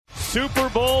Super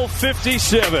Bowl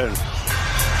 57.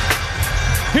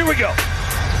 Here we go.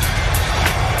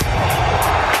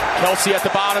 Kelsey at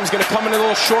the bottom is going to come in a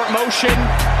little short motion.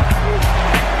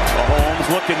 Mahomes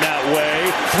looking that way,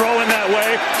 throwing that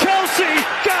way. Kelsey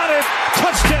got it.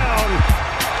 Touchdown.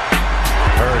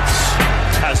 Hurts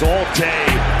has all day,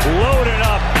 loaded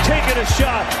up, taking a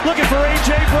shot, looking for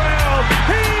A.J. Brown.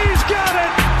 He's got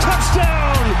it.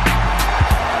 Touchdown.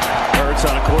 Hurts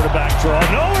on a quarterback draw.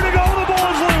 Nowhere to go. The ball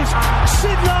is loose.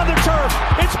 Sitting on the turf.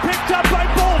 It's picked up by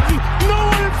Bolton. No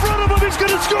one in front of him. He's going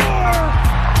to score.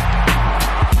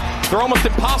 They're almost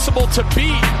impossible to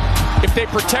beat if they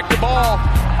protect the ball.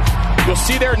 You'll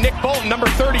see there Nick Bolton, number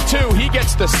 32. He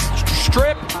gets the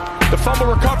strip, the fumble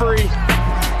recovery,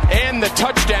 and the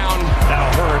touchdown. Now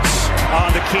Hurts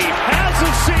on the keep. Has the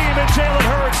seam, and Jalen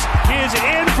Hurts is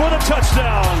in for the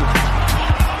touchdown.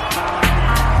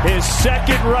 His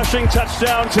second rushing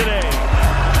touchdown today.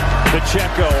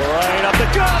 Pacheco right up the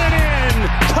gut and in.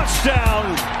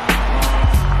 Touchdown.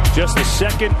 Just the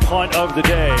second punt of the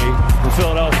day for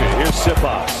Philadelphia. Here's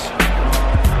Siposs.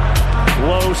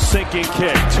 Low sinking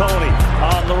kick. Tony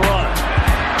on the run.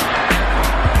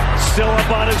 Still up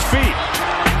on his feet.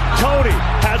 Tony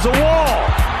has a wall.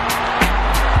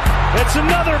 It's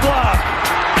another block.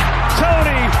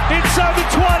 Tony inside the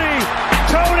 20.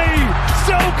 Tony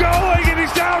still going, and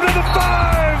he's down to the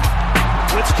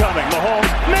 5. It's coming. Mahomes,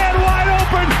 man wide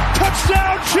open.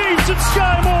 Touchdown Chiefs and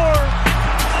Sky Moore.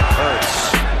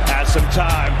 Hurts has some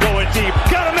time. Going deep.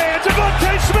 Got a man.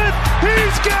 Devontae Smith.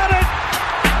 He's got it.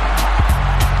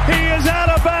 He is out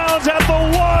of bounds at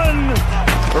the 1.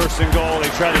 First and goal.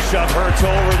 They try to shove Hurts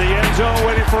over the end zone,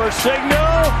 waiting for a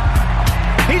signal.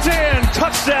 He's in.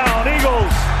 Touchdown,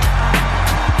 Eagles.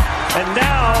 And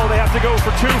now they have to go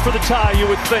for 2 for the tie, you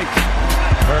would think.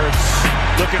 Hurts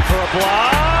looking for a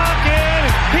block, and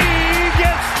he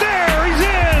gets there. He's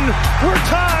in. We're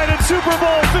tied at Super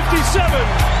Bowl 57.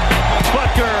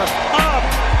 Butker up.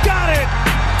 Got it.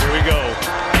 Here we go.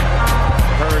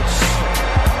 Hurts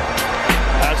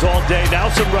has all day. Now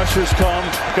some rushers come.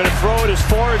 Going to throw it as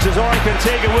far as his arm can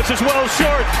take it, which is well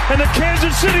short. And the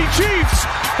Kansas City Chiefs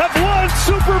have won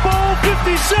Super Bowl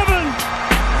 57.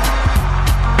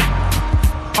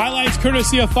 Highlights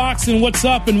courtesy of Fox and What's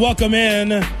Up, and welcome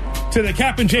in to the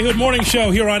Cap and J Hood Morning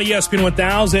Show here on ESPN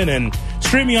 1000 and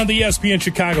streaming on the ESPN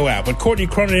Chicago app. With Courtney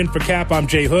Cronin in for Cap, I'm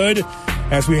Jay Hood,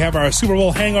 as we have our Super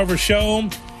Bowl hangover show.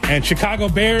 And Chicago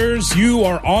Bears, you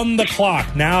are on the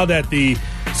clock now that the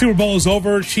Super Bowl is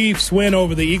over. Chiefs win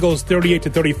over the Eagles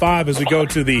 38-35 as we go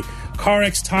to the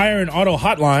CarX Tire and Auto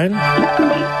Hotline.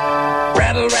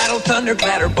 Rattle, rattle, thunder,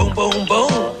 clatter, boom, boom,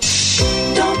 boom.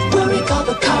 Don't worry, call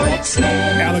the CarX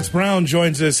man. Alex Brown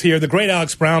joins us here, the great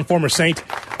Alex Brown, former Saint,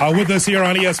 with us here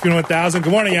on ESPN 1000.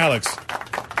 Good morning, Alex.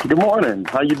 Good morning.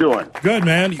 How you doing? Good,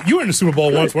 man. You were in the Super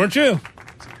Bowl once, weren't you?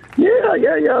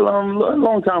 Yeah.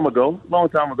 Long time ago.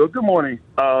 Good morning.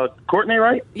 Courtney,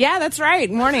 right? Yeah, that's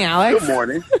right. Morning, Alex.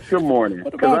 Good morning.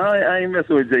 Because I ain't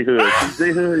messing with J Hood.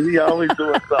 J Hood, he always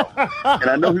doing something. And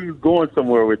I know he was going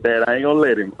somewhere with that. I ain't going to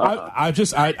let him. I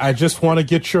just want to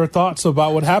get your thoughts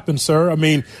about what happened, sir. I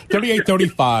mean,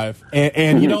 38-35.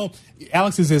 And you know,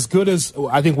 Alex is as good as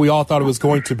I think we all thought it was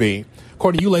going to be.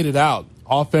 Courtney, you laid it out.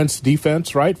 Offense,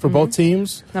 defense, right, for both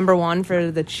teams? Number 1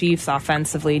 for the Chiefs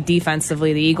offensively.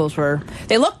 Defensively, the Eagles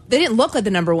they didn't look like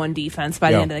the number 1 defense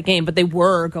by the end of the game, but they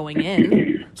were going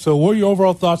in. So what are your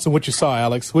overall thoughts on what you saw,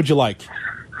 Alex? What'd you like?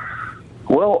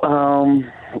 Well,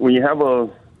 when you have a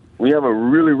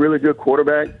really, really good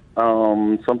quarterback,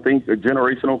 something a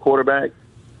generational quarterback,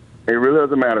 it really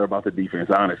doesn't matter about the defense,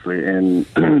 honestly, and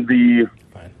the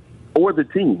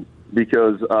team,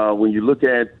 because when you look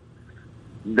at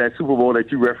that Super Bowl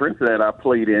that you referenced that I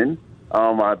played in,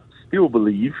 I still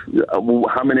believe,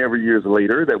 how many ever years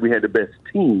later, that we had the best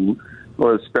team,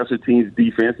 was special teams,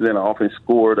 defense, and then our offense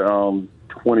scored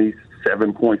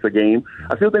 27 points a game.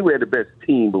 I still think we had the best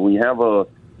team, but when you have a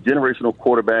generational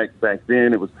quarterback, back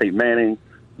then it was Peyton Manning,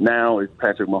 now it's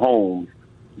Patrick Mahomes,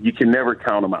 you can never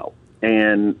count them out.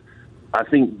 And I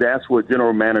think that's what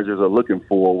general managers are looking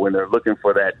for when they're looking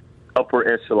for that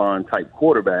upper echelon type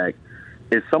quarterback,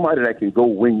 is somebody that can go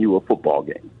win you a football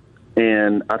game.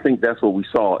 And I think that's what we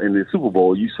saw in the Super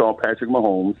Bowl. You saw Patrick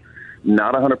Mahomes,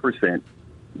 not 100%.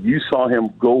 You saw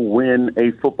him go win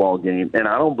a football game. And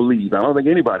I don't think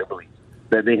anybody believes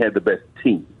that they had the best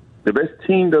team. The best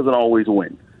team doesn't always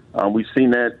win. We've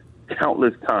seen that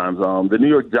countless times. The New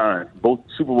York Giants, both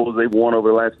Super Bowls they've won over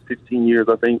the last 15 years,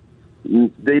 I think,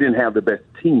 they didn't have the best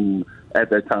team at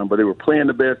that time, but they were playing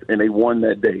the best, and they won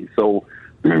that day. So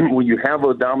when you have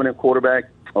a dominant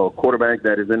quarterback, or a quarterback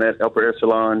that is in that upper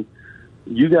echelon,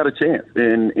 you got a chance.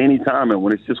 And any time, and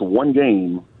when it's just one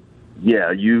game,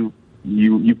 yeah, you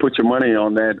put your money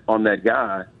on that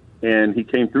guy, and he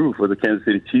came through for the Kansas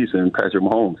City Chiefs and Patrick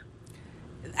Mahomes.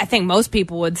 I think most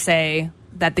people would say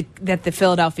that the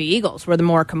Philadelphia Eagles were the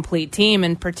more complete team,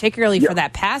 and particularly for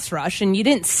that pass rush. And you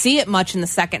didn't see it much in the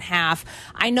second half.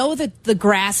 I know that the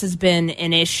grass has been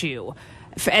an issue.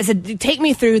 Take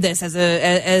me through this as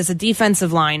a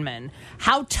defensive lineman.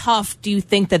 How tough do you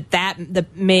think that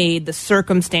made the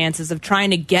circumstances of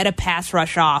trying to get a pass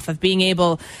rush off, of being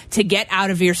able to get out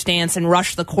of your stance and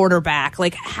rush the quarterback?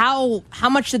 Like how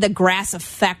much did the grass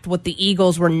affect what the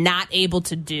Eagles were not able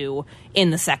to do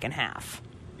in the second half?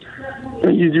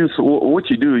 What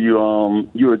you do,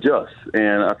 you adjust.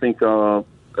 And I think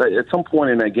at some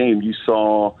point in that game, you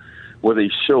saw where they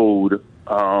showed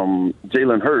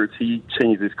Jalen Hurts, he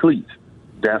changed his cleats.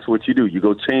 That's what you do. You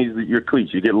go change your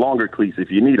cleats. You get longer cleats if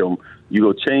you need them. You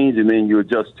go change, and then you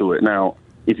adjust to it. Now,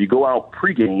 if you go out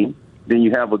pregame, then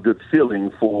you have a good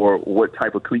feeling for what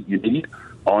type of cleat you need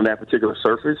on that particular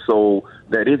surface, so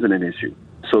that isn't an issue.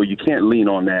 So you can't lean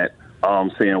on that,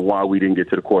 saying why we didn't get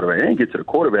to the quarterback. They didn't get to the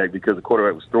quarterback because the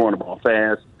quarterback was throwing the ball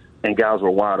fast and guys were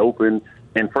wide open.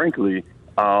 And frankly,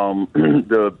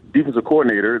 the defensive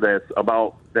coordinator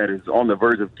that is on the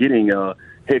verge of getting a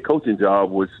head coaching job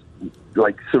was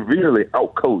like severely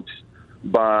outcoached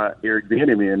by Eric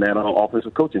Bieniemy and that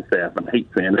offensive coaching staff. And I hate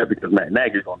saying that because Matt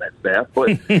Nagy's on that staff,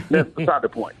 but that's beside the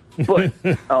point. But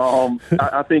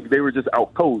I think they were just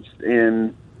outcoached,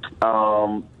 and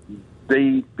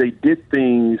they did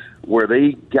things where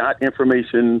they got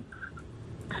information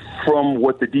from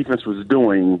what the defense was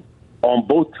doing on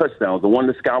both touchdowns, the one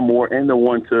to Sky Moore and the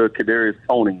one to Kadarius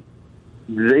Toney.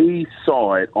 They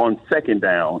saw it on second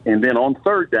down, and then on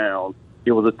third down,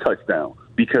 it was a touchdown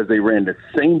because they ran the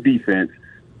same defense,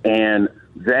 and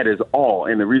that is all.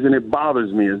 And the reason it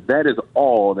bothers me is that is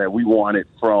all that we wanted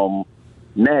from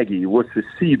Nagy, was to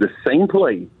see the same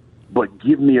play, but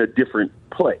give me a different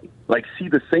play. Like, see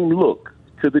the same look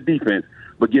to the defense,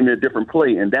 but give me a different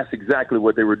play, and that's exactly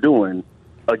what they were doing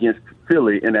against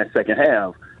Philly in that second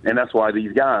half. And that's why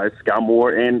these guys, Sky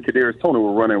Moore and Kadarius Toney,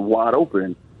 were running wide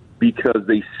open, because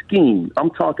they schemed.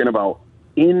 I'm talking about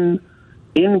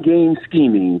in-game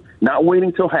scheming, not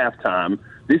waiting till halftime.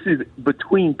 This is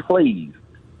between plays.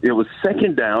 It was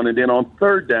second down, and then on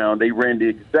third down, they ran the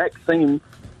exact same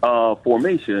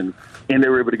formation, and they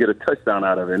were able to get a touchdown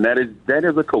out of it. And that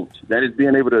is a coach. That is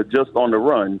being able to adjust on the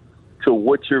run to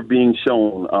what you're being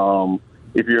shown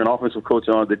if you're an offensive coach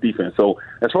on the defense. So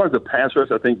as far as the pass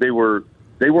rush, I think they weren't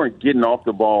getting off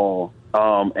the ball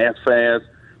as fast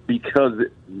because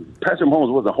Patrick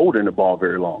Mahomes wasn't holding the ball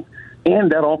very long.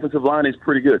 And that offensive line is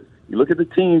pretty good. You look at the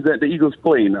teams that the Eagles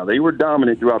played. Now, they were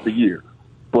dominant throughout the year,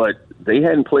 but they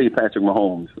hadn't played Patrick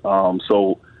Mahomes.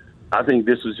 So I think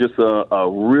this was just a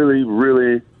really,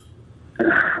 really –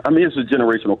 I mean, it's a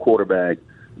generational quarterback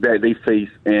that they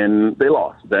faced, and they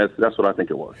lost. That's what I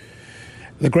think it was.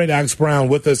 The great Alex Brown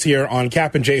with us here on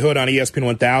Cap and J Hood on ESPN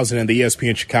 1000 and the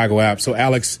ESPN Chicago app. So,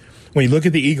 Alex, when you look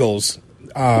at the Eagles,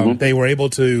 they were able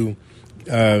to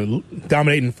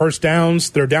dominate in first downs,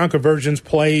 their down conversions,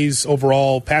 plays,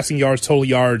 overall, passing yards, total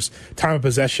yards, time of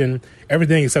possession,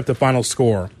 everything except the final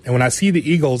score. And when I see the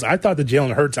Eagles, I thought that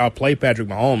Jalen Hurts outplayed Patrick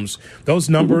Mahomes. Those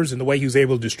numbers and the way he was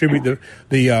able to distribute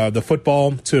the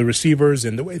football to receivers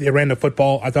and the way they ran the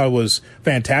football, I thought it was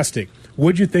fantastic.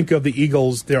 What did you think of the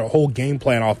Eagles, their whole game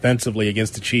plan offensively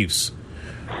against the Chiefs?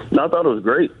 No, I thought it was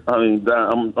great. I mean,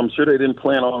 I'm sure they didn't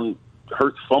plan on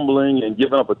Hurts fumbling and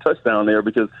giving up a touchdown there,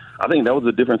 because I think that was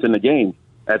the difference in the game.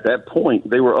 At that point,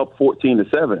 they were up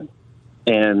 14-7,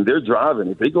 and they're driving.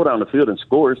 If they go down the field and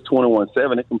score, it's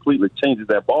 21-7. It completely changes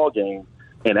that ball game.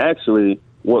 And actually,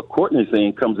 what Courtney's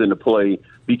saying comes into play,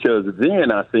 because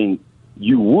then I think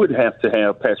you would have to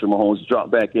have Patrick Mahomes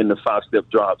drop back in the 5-step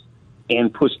drops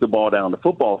and push the ball down the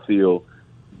football field,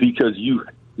 because you're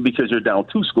down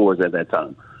 2 scores at that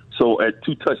time. So at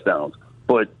 2 touchdowns.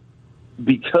 But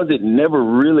because it never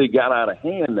really got out of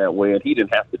hand that way and he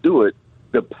didn't have to do it,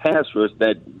 the pass rush,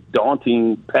 that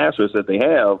daunting pass rush that they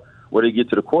have where they get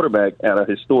to the quarterback at a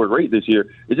historic rate this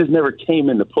year, it just never came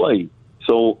into play.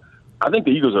 So I think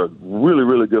the Eagles are a really,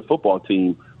 really good football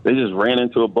team. They just ran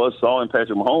into a buzzsaw in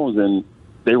Patrick Mahomes, and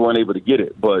they weren't able to get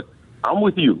it. But I'm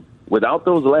with you. Without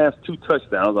those last 2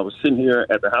 touchdowns, I was sitting here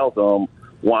at the house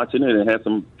watching it and had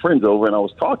some friends over, and I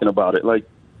was talking about it. Like,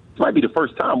 it might be the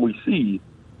first time we see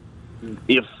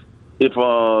if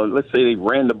let's say they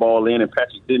ran the ball in and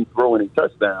Patrick didn't throw any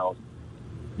touchdowns,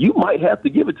 you might have to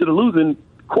give it to the losing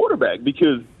quarterback,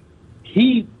 because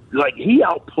he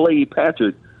outplayed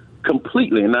Patrick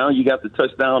completely. And now you got the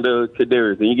touchdown to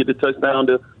Kadarius, and you get the touchdown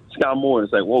to Sky Moore, and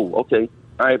it's like, whoa, okay,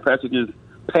 all right, Patrick is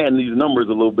padding these numbers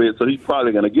a little bit, so he's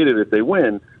probably going to get it if they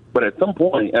win. But at some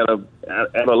point, at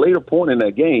a later point in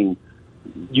that game,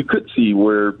 you could see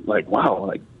where, like, wow,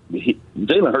 like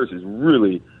Jalen Hurts is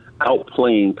really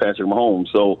outplaying Patrick Mahomes.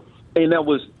 So, and that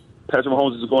was Patrick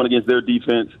Mahomes is going against their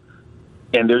defense,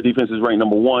 and their defense is ranked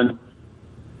number 1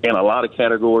 in a lot of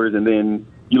categories. And then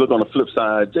you look on the flip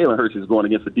side, Jalen Hurts is going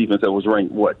against a defense that was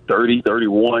ranked, 30,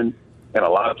 31 in a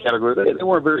lot of categories. They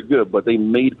weren't very good, but they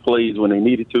made plays when they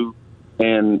needed to,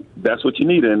 and that's what you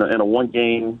need in a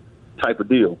one-game type of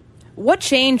deal. What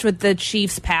changed with the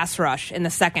Chiefs' pass rush in the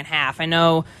second half? I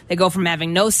know they go from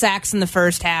having no sacks in the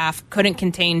first half, couldn't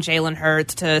contain Jalen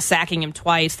Hurts, to sacking him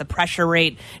twice. The pressure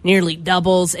rate nearly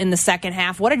doubles in the second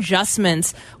half. What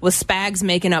adjustments was Spags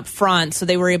making up front so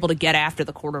they were able to get after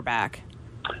the quarterback?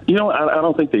 I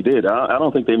don't think they did. I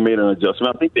don't think they made an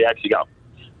adjustment. I think they actually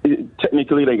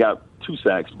technically they got 2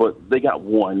 sacks, but they got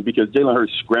 1 because Jalen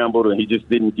Hurts scrambled and he just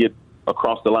didn't get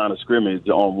across the line of scrimmage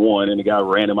on 1, and the guy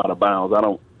ran him out of bounds.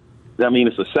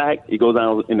 It's a sack. It goes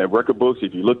down in the record books.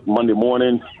 If you look Monday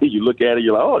morning, you look at it,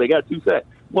 you're like, oh, they got 2 sacks.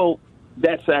 Well,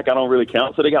 that sack I don't really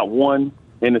count. So they got 1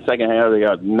 in the second half. They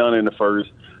got none in the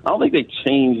first. I don't think they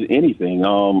changed anything.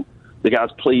 The guys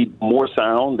played more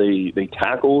sound. They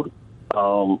tackled,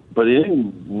 but they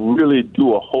didn't really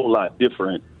do a whole lot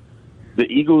different. The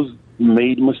Eagles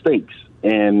made mistakes.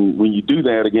 And when you do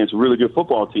that against really good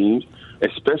football teams,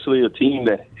 especially a team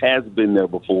that has been there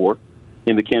before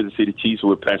in the Kansas City Chiefs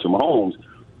with Patrick Mahomes,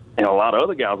 and a lot of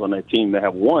other guys on that team that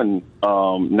have won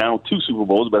now 2 Super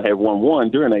Bowls, but have won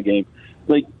 1 during that game,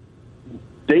 like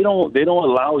they don't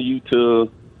allow you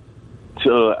to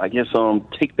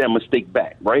take that mistake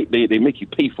back, right? They make you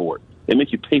pay for it. They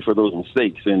make you pay for those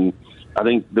mistakes. And I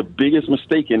think the biggest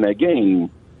mistake in that game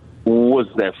was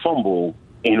that fumble,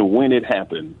 and when it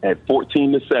happened at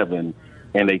 14-7,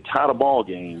 and they tied a ball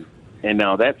game, and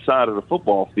now that side of the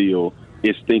football field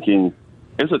is thinking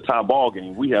it's a tie ball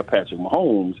game. We have Patrick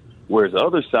Mahomes, whereas the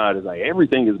other side is like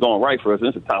everything is going right for us, and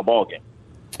it's a tie ball game.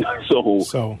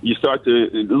 So you start to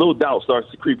a little doubt starts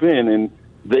to creep in, and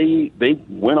they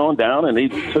went on down and they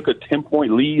took a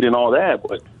 10-point lead and all that,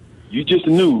 but you just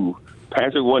knew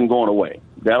Patrick wasn't going away.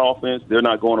 That offense, they're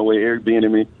not going away. Eric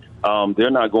Bieniemy,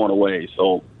 they're not going away.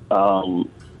 So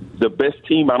the best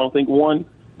team, I don't think, won,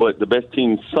 but the best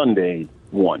team Sunday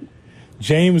won.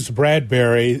 James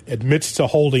Bradbury admits to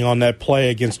holding on that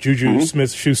play against Juju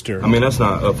Smith-Schuster. I mean, that's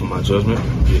not up for my judgment.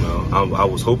 I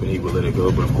was hoping he would let it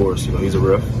go, but of course, he's a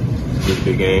ref. It's a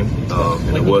big game,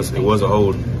 and it was a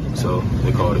hold, so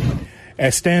they called it.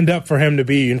 And stand up for him to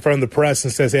be in front of the press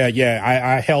and says,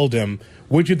 I held him.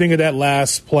 What'd you think of that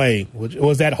last play?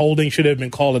 Was that holding? Should have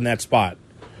been called in that spot?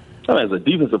 As a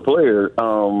defensive player,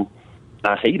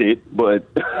 I hate it, but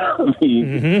I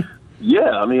mean,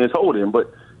 it's holding,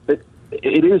 but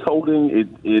it is holding.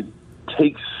 It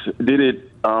takes. Did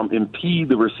it impede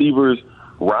the receiver's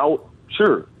route?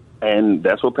 Sure, and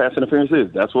that's what pass interference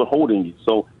is. That's what holding is.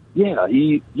 So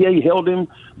he held him.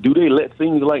 Do they let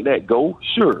things like that go?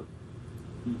 Sure.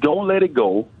 Don't let it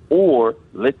go, or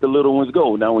let the little ones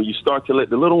go. Now, when you start to let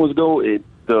the little ones go,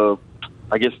 the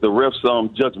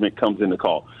ref's judgment comes in the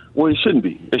call. Well, it shouldn't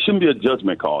be. It shouldn't be a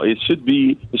judgment call. It should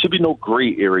be no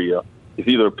gray area. It's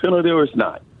either a penalty or it's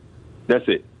not. That's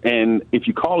it. And if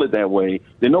you call it that way,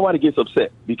 then nobody gets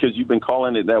upset because you've been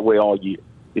calling it that way all year.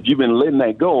 If you've been letting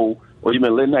that go, or you've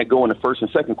been letting that go in the first and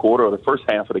second quarter or the first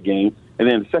half of the game, and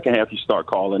then the second half you start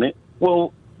calling it,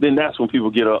 well, then that's when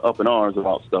people get up in arms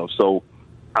about stuff. So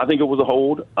I think it was a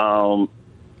hold.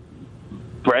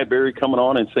 Bradbury coming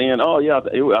on and saying, "Oh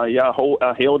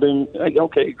I held him."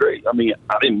 Okay, great. I mean,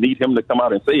 I didn't need him to come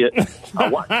out and say it. I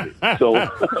watched it, so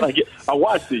I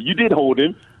watched it. You did hold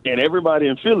him, and everybody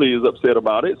in Philly is upset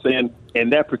about it, saying in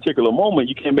that particular moment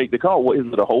you can't make the call. What,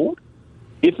 is it a hold?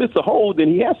 If it's a hold, then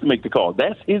he has to make the call.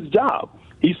 That's his job.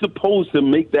 He's supposed to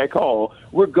make that call,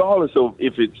 regardless of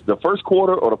if it's the first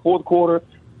quarter or the fourth quarter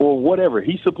or whatever.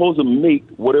 He's supposed to make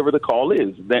whatever the call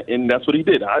is, and that's what he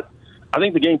did. I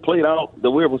think the game played out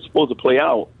the way it was supposed to play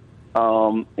out,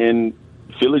 and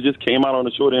Philly just came out on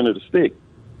the short end of the stick.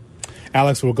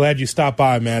 Alex, we're glad you stopped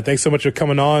by, man. Thanks so much for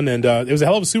coming on. And it was a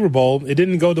hell of a Super Bowl. It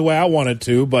didn't go the way I wanted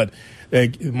to, but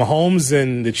Mahomes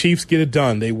and the Chiefs get it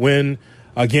done. They win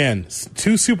again.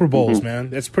 2 Super Bowls,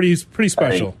 man. That's pretty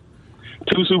special.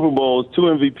 Hey, 2 Super Bowls, 2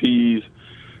 MVPs.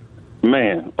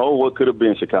 Man, what could have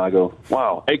been Chicago?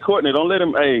 Wow. Hey, Courtney, don't let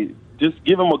him. Hey, just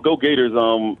give him a Go Gators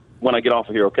when I get off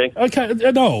of here, okay? Okay,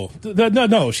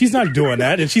 no, she's not doing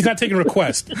that, and she's not taking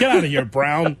requests. Get out of here,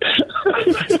 Brown.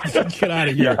 Get out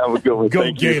of here. Yeah, have a good one. Go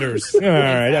Thank you. Gators. All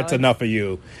right, that's enough of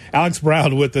you. Alex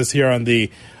Brown with us here on the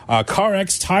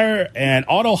CarX Tire and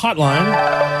Auto Hotline.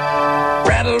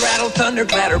 Rattle, rattle, thunder,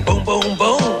 clatter, boom, boom,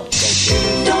 boom.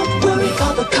 Don't worry,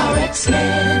 call the CarX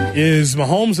man. Is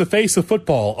Mahomes the face of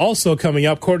football? Also coming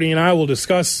up, Courtney and I will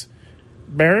discuss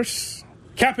Bears.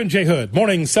 Cap and J. Hood,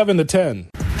 morning 7 to 10.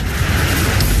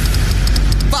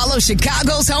 Follow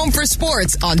Chicago's Home for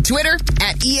Sports on Twitter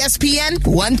at ESPN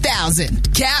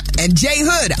 1000. Cap and J.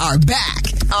 Hood are back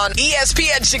on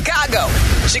ESPN Chicago,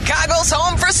 Chicago's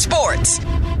Home for Sports.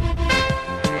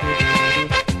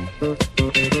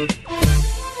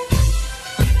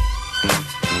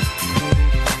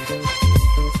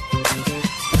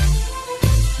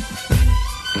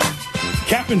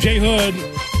 Cap and J. Hood,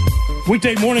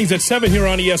 weekday mornings at 7 here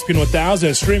on ESPN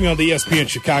 1000, streaming on the ESPN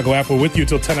Chicago app. We're with you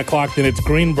till 10 o'clock. Then it's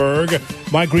Greenberg,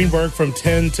 Mike Greenberg from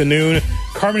 10 to noon.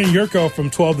 Carmen and Yurko from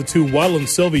 12 to 2. Waddle and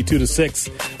Sylvie 2 to 6.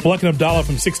 Black and Abdallah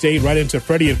from 6 to 8. Right into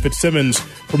Freddie and Fitzsimmons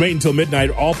from 8 until midnight.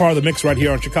 All part of the mix right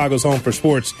here on Chicago's Home for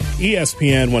Sports,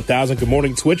 ESPN 1000. Good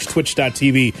morning, Twitch,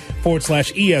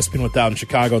 twitch.tv/ESPN 1000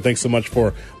 Chicago. Thanks so much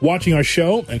for watching our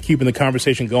show and keeping the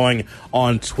conversation going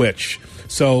on Twitch.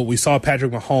 So we saw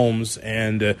Patrick Mahomes,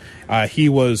 and he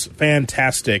was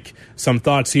fantastic. Some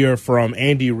thoughts here from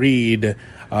Andy Reid,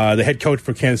 the head coach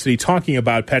for Kansas City, talking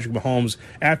about Patrick Mahomes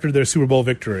after their Super Bowl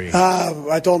victory.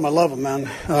 I told him I love him, man.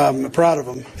 I'm proud of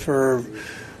him for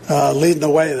leading the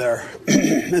way there.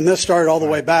 And this started all the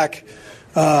way back,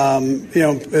 in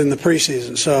the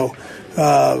preseason. So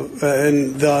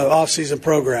in the off-season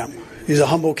program, he's a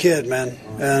humble kid, man,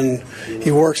 and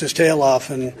he works his tail off.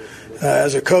 And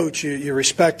as a coach, you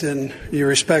respect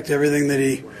everything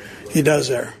that he does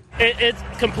there. It's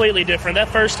completely different. That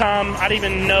first time, I didn't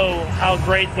even know how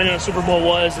great winning a Super Bowl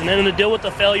was. And then to deal with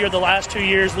the failure the last 2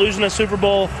 years, losing a Super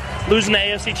Bowl, losing the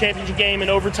AFC Championship game in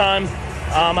overtime,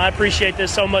 I appreciate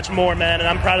this so much more, man. And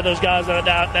I'm proud of those guys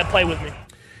that play with me.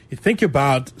 You think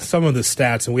about some of the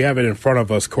stats, and we have it in front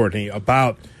of us, Courtney,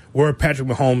 about where Patrick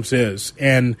Mahomes is.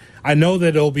 And I know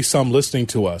that there will be some listening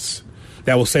to us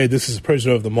that will say this is a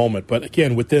prisoner of the moment. But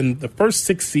again, within the first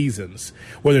 6 seasons,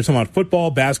 whether you're talking about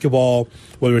football, basketball,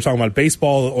 whether we're talking about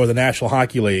baseball or the National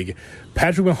Hockey League,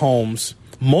 Patrick Mahomes,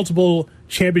 multiple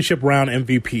championship round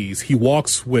MVPs. He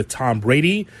walks with Tom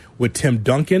Brady, with Tim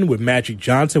Duncan, with Magic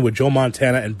Johnson, with Joe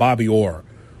Montana, and Bobby Orr.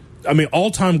 I mean,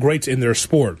 all-time greats in their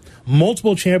sport.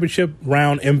 Multiple championship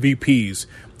round MVPs.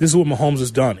 This is what Mahomes has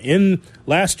done. In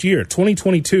last year,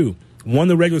 2022, won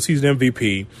the regular season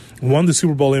MVP, won the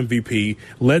Super Bowl MVP,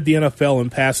 led the NFL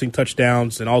in passing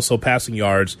touchdowns and also passing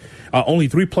yards. Only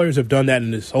 3 players have done that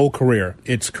in his whole career.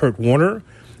 It's Kurt Warner,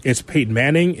 it's Peyton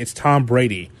Manning, it's Tom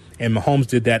Brady. And Mahomes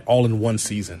did that all in one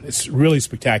season. It's really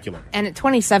spectacular. And at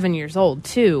 27 years old,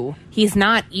 too, he's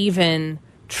not even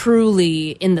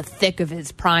truly in the thick of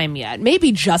his prime yet.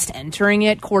 Maybe just entering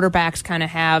it. Quarterbacks kind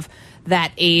of have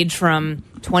that age from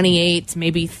 28 to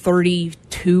maybe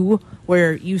 32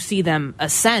 where you see them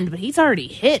ascend, but he's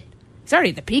already at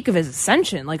the peak of his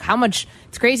ascension. Like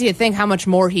it's crazy to think how much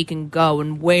more he can go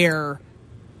and where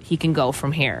he can go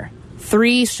from here.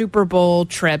 3 Super Bowl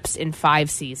trips in 5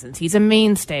 seasons. He's a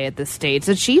mainstay at this stage.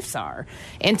 The Chiefs are.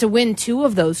 And to win 2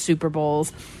 of those Super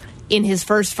Bowls in his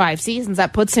first 5 seasons,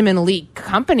 that puts him in elite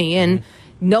company. And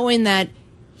knowing that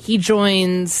he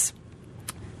joins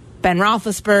Ben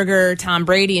Roethlisberger, Tom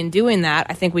Brady, and doing that,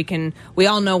 I think we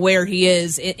all know where he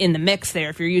is in the mix there.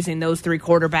 If you're using those 3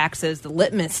 quarterbacks as the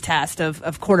litmus test of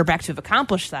quarterbacks who've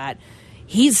accomplished that,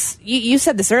 you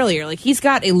said this earlier, like he's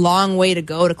got a long way to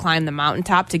go to climb the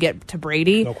mountaintop to get to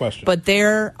Brady. No question. But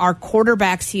there are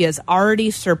quarterbacks he has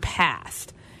already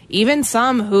surpassed. Even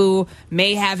some who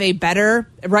may have a better,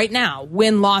 right now,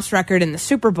 win-loss record in the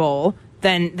Super Bowl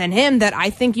than him, that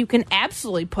I think you can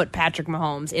absolutely put Patrick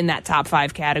Mahomes in that top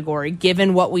 5 category,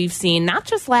 given what we've seen, not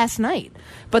just last night,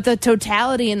 but the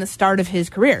totality and the start of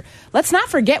his career. Let's not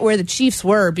forget where the Chiefs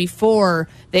were before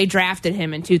they drafted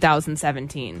him in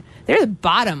 2017. They're the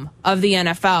bottom of the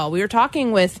NFL. We were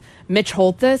talking with Mitch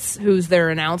Holthus, who's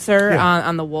their announcer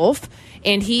on The Wolf,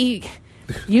 and he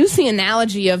used the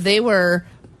analogy of they were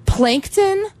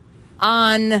plankton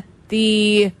on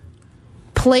the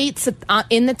plates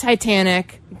in the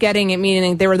Titanic, getting it,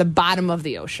 meaning they were the bottom of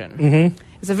the ocean. Mm-hmm.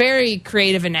 It's a very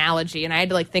creative analogy, and I had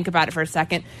to think about it for a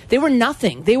second. They were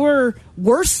nothing. They were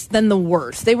worse than the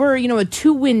worst. They were, a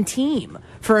 2-win team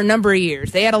for a number of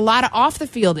years. They had a lot of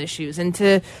off-the-field issues. And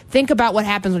to think about what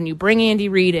happens when you bring Andy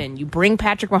Reid in, you bring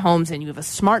Patrick Mahomes in, you have a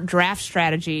smart draft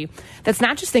strategy that's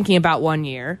not just thinking about 1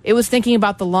 year. It was thinking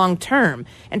about the long term.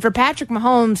 And for Patrick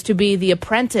Mahomes to be the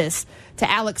apprentice to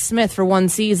Alex Smith for one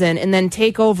season and then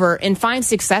take over and find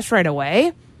success right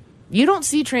away, you don't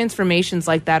see transformations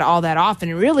like that all that often.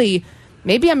 And really,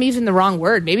 maybe I'm using the wrong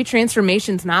word. Maybe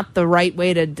transformation's not the right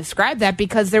way to describe that,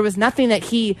 because there was nothing that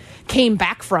he came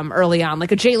back from early on,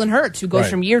 like a Jalen Hurts who goes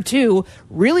from year 2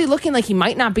 really looking like he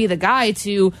might not be the guy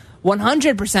to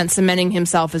 100% cementing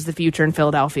himself as the future in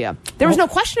Philadelphia. There was no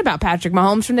question about Patrick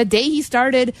Mahomes from the day he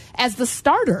started as the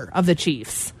starter of the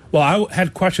Chiefs. Well, I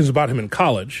had questions about him in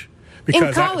college.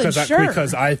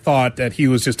 Because I thought that he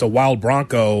was just a wild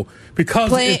Bronco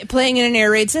because playing in an air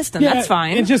raid system. That's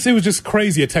fine. It was just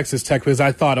crazy at Texas Tech, because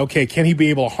I thought, okay, can he be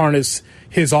able to harness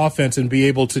his offense and be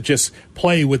able to just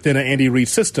play within an Andy Reid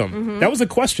system? Mm-hmm. That was a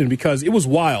question, because it was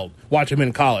wild watching him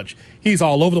in college. He's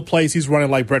all over the place. He's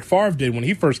running like Brett Favre did when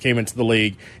he first came into the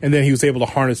league, and then he was able to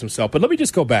harness himself. But let me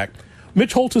just go back.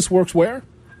 Mitch Holthus works where?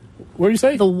 Where do you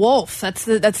say? The Wolf. That's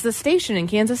the station in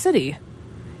Kansas City.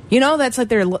 You know, that's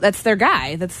their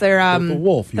guy. That's their the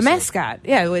Wolf, the mascot.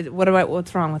 Yeah.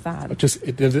 What's wrong with that?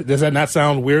 Does that not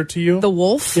sound weird to you? The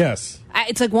Wolf? Yes.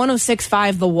 It's like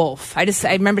 106.5 The Wolf. I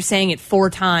remember saying it 4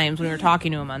 times when we were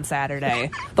talking to him on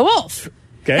Saturday. The Wolf.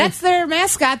 Okay. That's their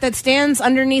mascot that stands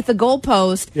underneath the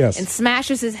goalpost and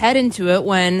smashes his head into it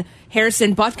when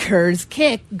Harrison Butker's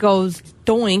kick goes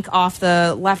doink off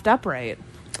the left upright.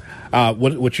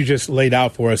 What you just laid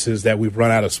out for us is that we've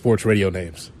run out of sports radio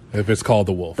names. If it's called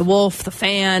The Wolf. The Wolf, The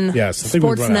Fan, yes,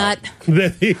 Sports Nut.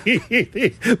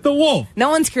 The Wolf. No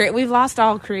one's We've lost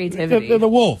all creativity. The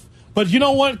Wolf. But you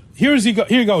know what? Here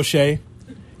you go, Shay.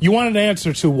 You wanted an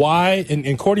answer to why,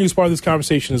 and Courtney was part of this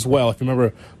conversation as well, if you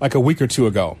remember, like a week or two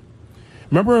ago.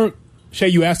 Remember, Shay,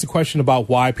 you asked a question about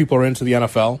why people are into the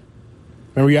NFL?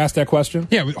 Remember you asked that question?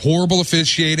 Yeah, horrible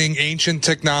officiating, ancient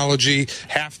technology,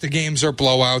 half the games are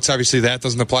blowouts. Obviously, that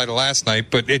doesn't apply to last night,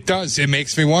 but it does. It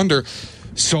makes me wonder,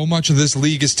 so much of this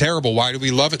league is terrible. Why do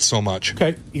we love it so much?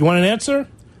 Okay, you want an answer?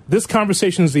 This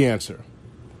conversation is the answer.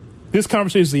 This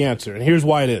conversation is the answer, and here's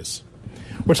why it is.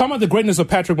 We're talking about the greatness of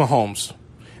Patrick Mahomes,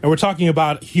 and we're talking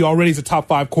about he already is a top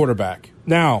 5 quarterback.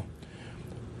 Now,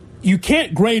 you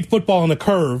can't grade football on the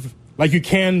curve like you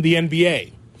can the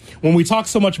NBA. When we talk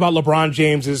so much about LeBron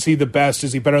James, is he the best?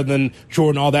 Is he better than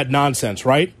Jordan? All that nonsense,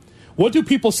 right? What do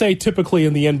people say typically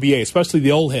in the NBA, especially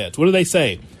the old heads? What do they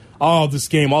say? Oh, this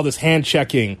game, all this hand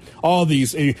checking, all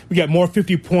these. We got more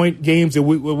 50-point games that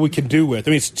we can do with.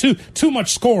 I mean, it's too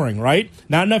much scoring, right?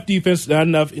 Not enough defense, not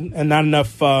enough,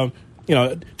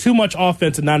 too much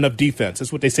offense and not enough defense.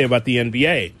 That's what they say about the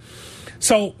NBA.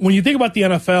 So when you think about the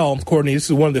NFL, Courtney, this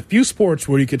is one of the few sports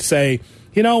where you could say,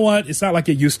 you know what, it's not like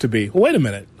it used to be. Well, wait a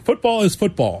minute. Football is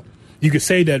football. You could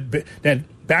say that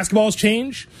basketball has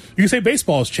changed. You can say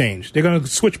baseball has changed. They're going to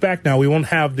switch back now. We won't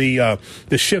have the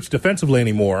shifts defensively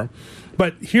anymore.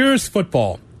 But here's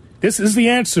football. This is the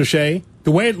answer, Shay,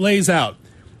 the way it lays out.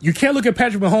 You can't look at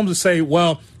Patrick Mahomes and say,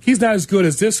 well, he's not as good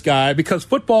as this guy, because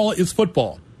football is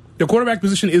football. The quarterback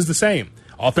position is the same.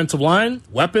 Offensive line,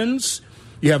 weapons,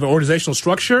 you have an organizational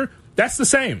structure. That's the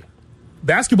same.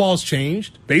 Basketball has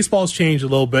changed. Baseball has changed a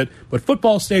little bit, but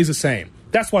football stays the same.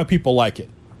 That's why people like it.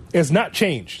 It's not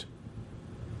changed.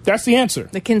 That's the answer.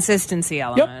 The consistency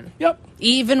element. Yep.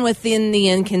 Even within the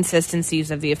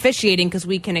inconsistencies of the officiating, because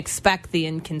we can expect the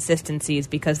inconsistencies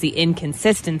because the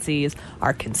inconsistencies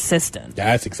are consistent. Yeah,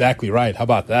 that's exactly right. How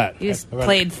about that? You just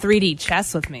played 3D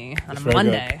chess with me on a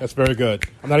Monday. Good. That's very good.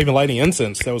 I'm not even lighting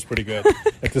incense. That was pretty good.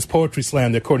 At this poetry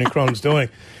slam that Courtney Cronin's doing.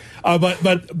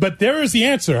 But there is the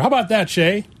answer. How about that,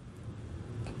 Shay?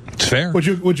 It's fair. Would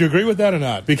you agree with that or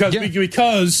not? Because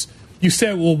you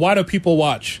said, well, why do people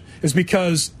watch? It's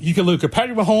because you can look at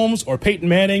Patrick Mahomes or Peyton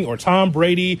Manning or Tom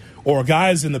Brady or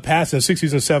guys in the past in the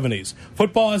 60s and 70s.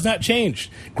 Football has not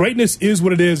changed. Greatness is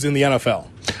what it is in the NFL.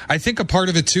 I think a part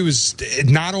of it, too, is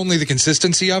not only the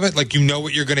consistency of it, like you know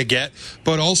what you're going to get,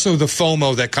 but also the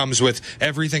FOMO that comes with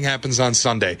everything happens on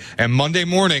Sunday. And Monday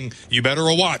morning, you better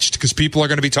have watched because people are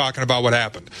going to be talking about what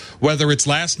happened. Whether it's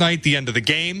last night, the end of the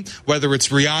game, whether it's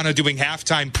Rihanna doing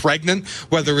halftime pregnant,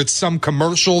 whether it's some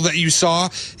commercial that you saw,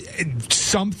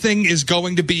 something is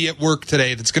going to be at work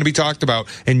today that's going to be talked about,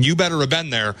 and you better have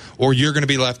been there or you're going to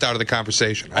be left out of the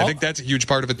conversation. I think that's a huge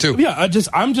part of it, too. Yeah,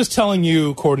 I'm just telling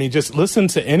you, Courtney, just listen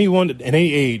to anyone at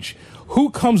any age who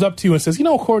comes up to you and says, you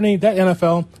know, Courtney, that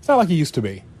NFL, it's not like it used to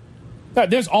be.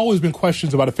 There's always been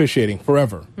questions about officiating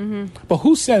forever. Mm-hmm. But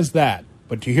who says that?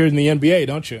 But you hear it in the NBA,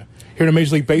 don't you? here in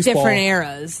Major League Baseball. Different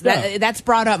eras. Yeah. That's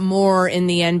brought up more in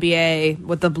the NBA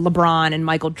with the LeBron and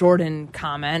Michael Jordan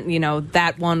comment.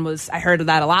 That one was, I heard of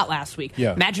that a lot last week.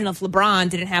 Yeah. Imagine if LeBron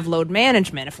didn't have load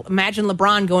management. Imagine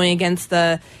LeBron going against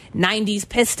the 90s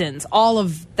Pistons. All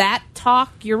of that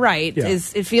talk, you're right,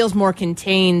 it feels more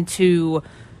contained to,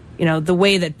 the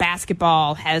way that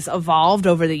basketball has evolved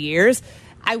over the years.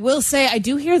 I will say I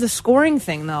do hear the scoring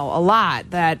thing, though, a lot.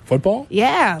 That football?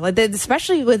 Yeah,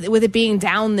 especially with it being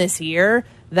down this year,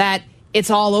 that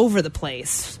it's all over the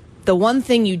place. The one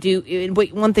thing you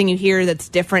hear that's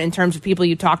different in terms of people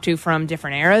you talk to from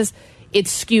different eras, it's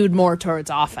skewed more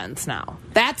towards offense now.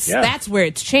 That's where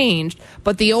it's changed.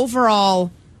 But the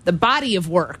overall, the body of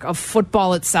work of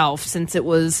football itself, since it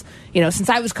was, since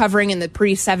I was covering in the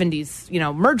pre-70s,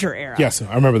 merger era. Yes,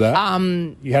 I remember that.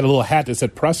 You had a little hat that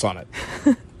said press on it.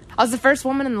 I was the first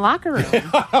woman in the locker room.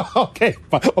 Okay,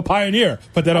 a pioneer.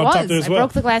 Put that on top there as well. I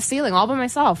broke the glass ceiling all by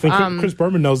myself. Chris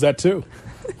Berman knows that too.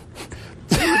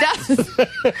 He does.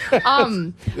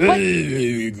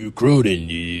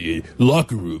 Cronin,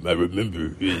 locker room, I remember.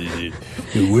 The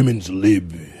women's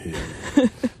lib.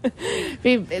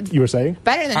 You were saying?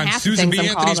 Better than half Susan the B.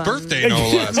 things Anthony's I'm birthday, no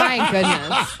less. My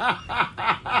goodness.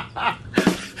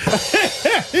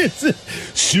 It's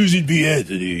Susan B.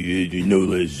 Anthony, no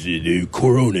less.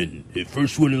 Cronin, the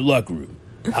first one in the locker room.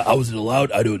 How was it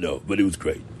allowed? I don't know, but it was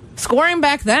great. Scoring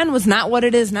back then was not what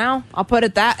it is now. I'll put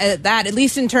it at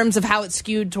least in terms of how it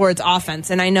skewed towards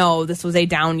offense. And I know this was a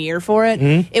down year for it.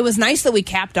 Mm-hmm. It was nice that we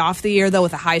capped off the year, though,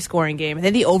 with a high-scoring game. I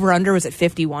think the over-under was at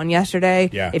 51 yesterday.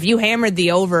 Yeah. If you hammered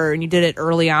the over and you did it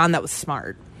early on, that was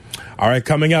smart. All right,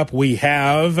 coming up, we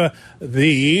have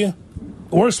the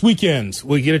worst weekends.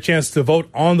 We get a chance to vote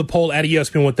on the poll at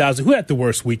ESPN 1000. Who had the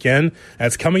worst weekend?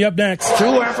 That's coming up next. Two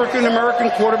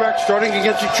African-American quarterbacks starting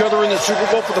against each other in the Super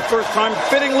Bowl for the first time,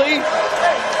 fittingly.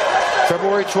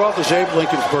 February 12th is Abe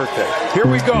Lincoln's birthday. Here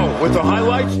we go with the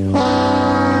highlights.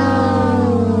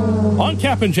 On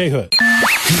Cap and J. Hood.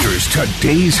 Here's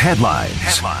today's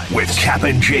headlines with Cap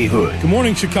and J. Hood. Good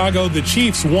morning, Chicago. The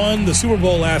Chiefs won the Super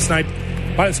Bowl last night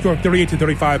by the score of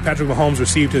 38-35. Patrick Mahomes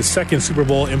received his second Super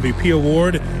Bowl MVP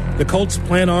award. The Colts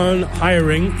plan on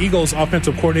hiring Eagles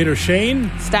offensive coordinator Shane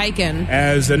Steichen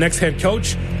as the next head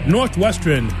coach.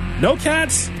 Northwestern, no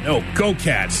Cats? No, go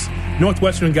Cats.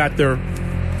 Northwestern got their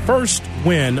first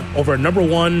win over a number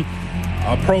one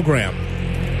program.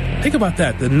 Think about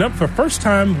that. For first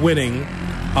time winning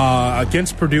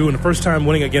against Purdue and the first time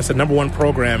winning against a number one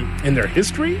program in their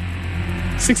history,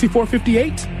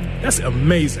 64-58. That's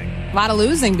amazing. A lot of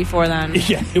losing before then.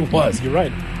 Yeah, it was. You're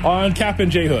right. On Cap and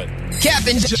J. Hood. Cap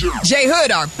and J.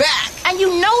 Hood are back. And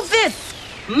you know this,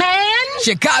 man.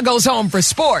 Chicago's home for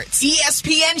sports.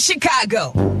 ESPN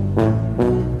Chicago.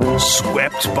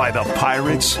 Swept by the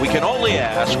Pirates? We can only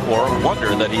ask or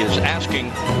wonder that he is asking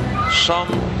some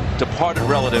departed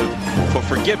relative for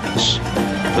forgiveness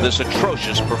for this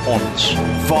atrocious performance.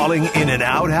 Falling in an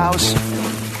outhouse?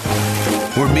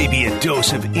 Or maybe a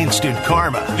dose of instant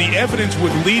karma. The evidence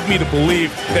would lead me to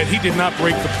believe that he did not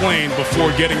break the plane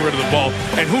before getting rid of the ball.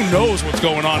 And who knows what's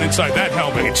going on inside that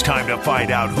helmet. It's time to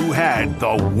find out who had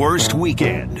the worst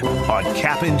weekend on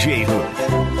Cap and J. Hood.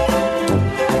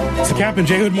 It's the Cap and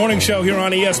J. Hood Morning Show here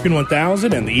on ESPN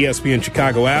 1000 and the ESPN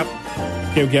Chicago app.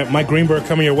 Okay, we got Mike Greenberg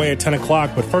coming your way at 10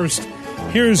 o'clock. But first,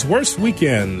 here's Worst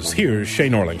Weekends. Here's Shay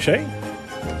Norling. Shay?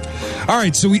 All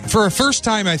right, so for a first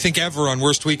time, I think, ever on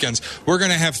Worst Weekends, we're going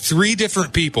to have three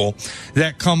different people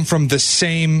that come from the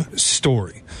same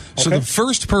story. Okay. So the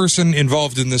first person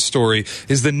involved in this story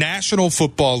is the National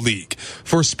Football League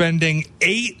for spending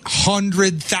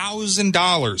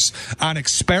 $800,000 on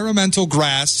experimental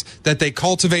grass that they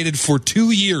cultivated for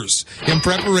 2 years in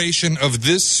preparation of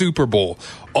this Super Bowl,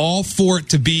 all for it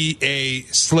to be a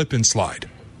slip and slide.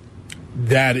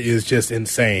 That is just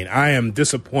insane. I am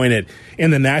disappointed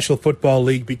in the National Football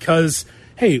League because,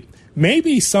 hey,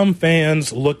 maybe some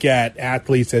fans look at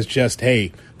athletes as just,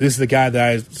 hey, this is the guy that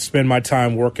I spend my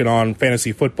time working on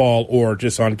fantasy football or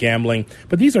just on gambling.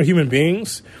 But these are human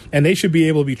beings, and they should be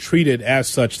able to be treated as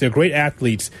such. They're great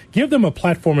athletes. Give them a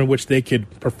platform in which they could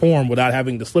perform without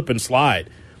having to slip and slide.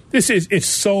 It's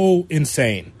so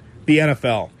insane, the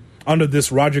NFL. Under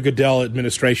this Roger Goodell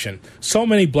administration. So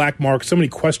many black marks, so many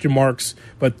question marks,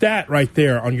 but that right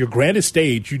there on your grandest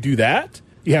stage, you do that?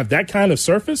 You have that kind of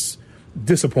surface?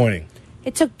 Disappointing.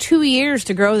 It took 2 years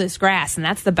to grow this grass, and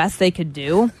that's the best they could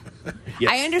do?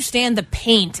 Yes. I understand the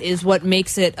paint is what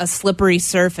makes it a slippery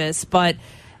surface, but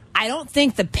I don't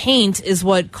think the paint is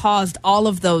what caused all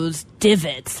of those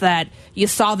divots that you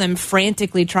saw them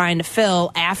frantically trying to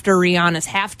fill after Rihanna's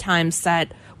halftime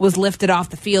set was lifted off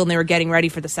the field and they were getting ready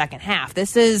for the second half.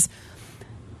 This is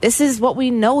this is what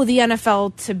we know the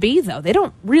NFL to be, though. They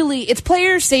don't really, it's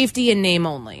player safety in name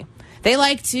only. They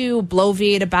like to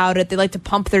bloviate about it. They like to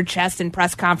pump their chest in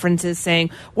press conferences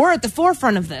saying, we're at the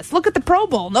forefront of this. Look at the Pro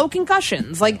Bowl, no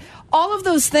concussions. Like, all of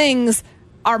those things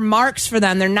are marks for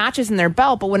them. They're notches in their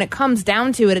belt. But when it comes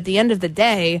down to it at the end of the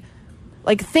day,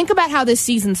 like, think about how this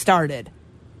season started.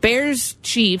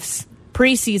 Bears-Chiefs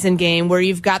preseason game where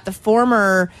you've got the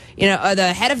former,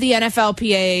 the head of the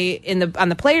NFLPA on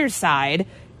the players' side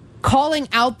calling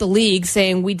out the league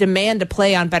saying we demand to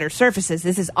play on better surfaces.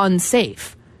 This is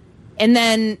unsafe. And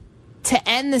then to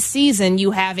end the season,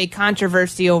 you have a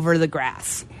controversy over the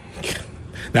grass.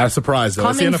 Not a surprise, though.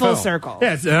 Coming it's the NFL. Full circle.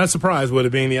 Yeah, it's not a surprise with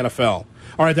it being the NFL.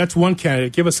 All right, that's one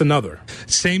candidate. Give us another.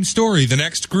 Same story. The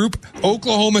next group,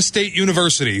 Oklahoma State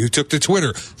University, who took to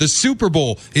Twitter. The Super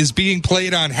Bowl is being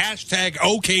played on hashtag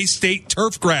OK State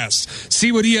Turf Grass.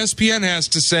 See what ESPN has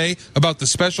to say about the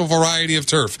special variety of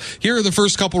turf. Here are the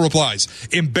first couple replies.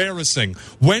 Embarrassing.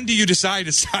 When do you decide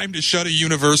it's time to shut a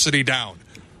university down?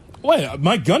 Wait,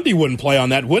 Mike Gundy wouldn't play on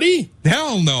that, would he?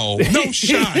 Hell no. No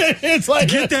shot. It's like,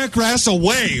 get that grass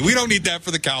away. We don't need that for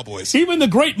the Cowboys. Even the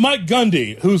great Mike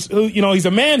Gundy, he's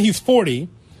a man, he's 40,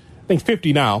 I think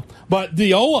 50 now. But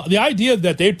the idea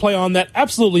that they'd play on that,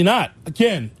 absolutely not.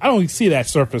 Again, I don't see that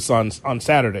surface on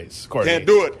Saturdays, Courtney. Can't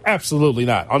do it. Absolutely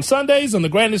not. On Sundays, on the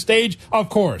grandest stage, of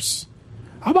course.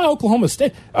 How about Oklahoma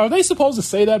State? Are they supposed to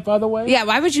say that, by the way? Yeah,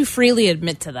 why would you freely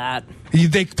admit to that?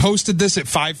 They posted this at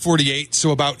 5:48, so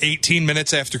about 18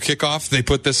 minutes after kickoff, they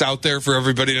put this out there for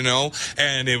everybody to know,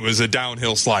 and it was a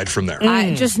downhill slide from there.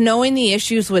 Just knowing the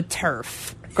issues with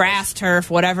turf, grass,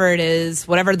 turf, whatever it is,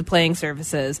 whatever the playing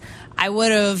surface is, I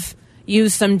would have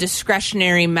used some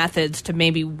discretionary methods to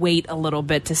maybe wait a little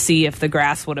bit to see if the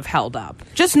grass would have held up.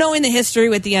 Just knowing the history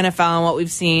with the NFL and what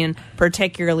we've seen,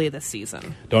 particularly this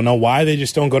season. Don't know why they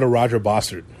just don't go to Roger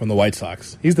Bossert from the White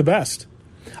Sox. He's the best.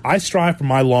 I strive for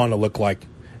my lawn to look like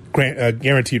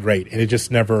guaranteed rate, and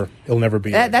it'll never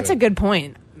be. That's a good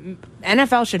point.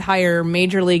 NFL should hire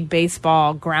Major League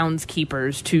Baseball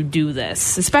groundskeepers to do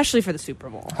this, especially for the Super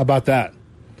Bowl. How about that?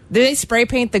 Do they spray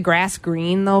paint the grass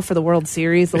green, though, for the World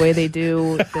Series, the way they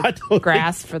do the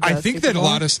grass for the I think Super that Bowl? a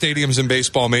lot of stadiums in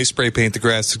baseball may spray paint the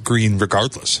grass green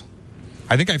regardless.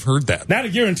 I think I've heard that. Not a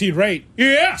guaranteed rate.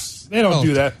 Yes! They don't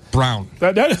do that. Brown.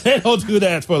 They don't do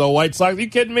that for the White Sox. Are you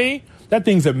kidding me? That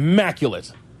thing's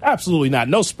immaculate. Absolutely not.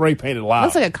 No spray paint allowed.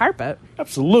 Looks like a carpet.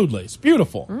 Absolutely. It's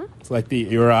beautiful. Mm-hmm. It's like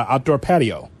your outdoor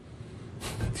patio.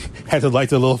 Has it like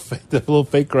the little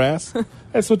fake grass?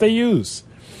 That's what they use.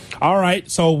 All right,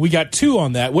 so we got two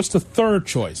on that. What's the third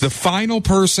choice? The final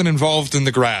person involved in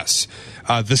the grass.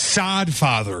 The Sod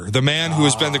Father, the man who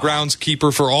has been the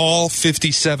groundskeeper for all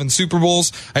 57 Super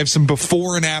Bowls. I have some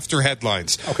before and after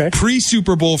headlines. Okay.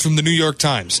 Pre-Super Bowl from the New York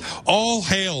Times. All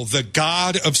hail the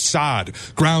God of Sod,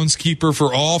 groundskeeper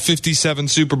for all 57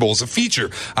 Super Bowls. A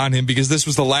feature on him because this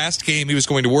was the last game he was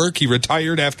going to work. He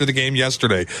retired after the game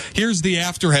yesterday. Here's the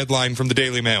after headline from the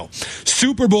Daily Mail.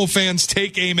 Super Bowl fans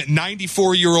take aim at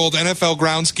 94-year-old NFL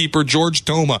groundskeeper George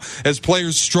Toma as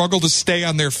players struggle to stay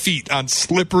on their feet on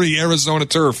slippery Arizona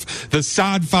turf. The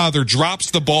Sod Father drops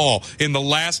the ball in the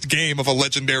last game of a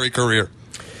legendary career.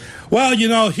 Well,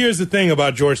 here's the thing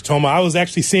about George Toma. I was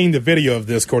actually seeing the video of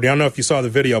this, Cordy. I don't know if you saw the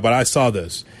video, but I saw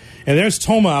this. And there's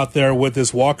Toma out there with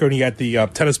this walker, and he got the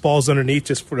tennis balls underneath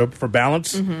just for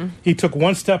balance. Mm-hmm. He took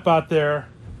one step out there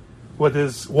with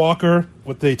his walker,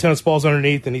 with the tennis balls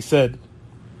underneath, and he said,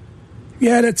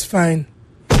 "Yeah, that's fine,"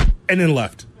 and then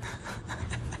left.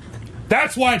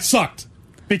 That's why it sucked.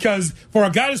 Because for a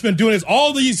guy that's been doing this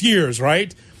all these years,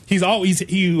 right? He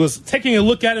was taking a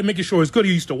look at it, making sure it's good.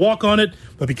 He used to walk on it,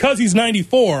 but because he's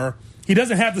 94, he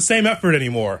doesn't have the same effort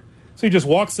anymore. So he just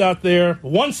walks out there,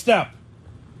 one step.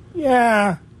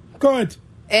 Yeah, good.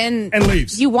 And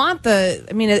leaves. You want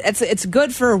it's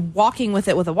good for walking with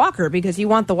it with a walker because you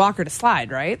want the walker to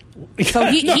slide, right? So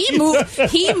he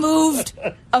moved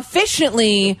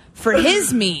efficiently for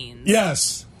his means.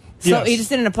 Yes. So yes. he just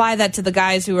didn't apply that to the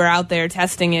guys who were out there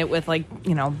testing it with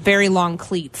very long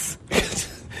cleats.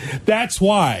 That's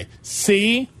why.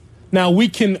 See? Now we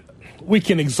can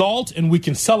exalt and we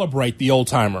can celebrate the old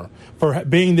timer for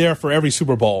being there for every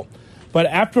Super Bowl. But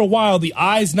after a while the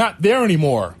eye's not there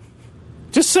anymore.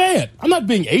 Just say it. I'm not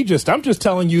being ageist. I'm just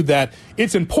telling you that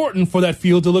it's important for that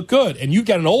field to look good. And you've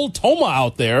got an old Toma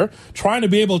out there trying to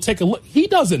be able to take a look. He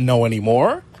doesn't know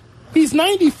anymore. He's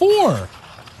 94.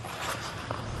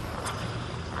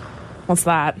 What's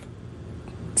that?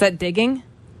 Is that digging?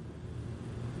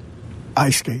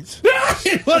 Ice skates.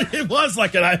 It was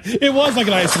like an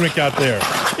ice rink out there.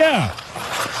 Yeah.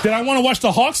 Did I want to watch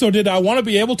the Hawks or did I want to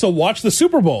be able to watch the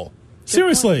Super Bowl?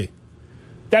 Seriously.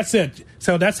 That's it.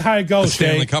 So that's how it goes,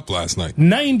 Stanley Shay. Cup last night.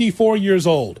 94 years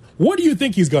old. What do you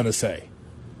think he's going to say?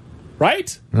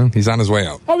 Right? Well, he's on his way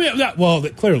out. Oh, yeah. Well,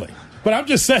 clearly. But I'm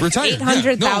just saying. Retired.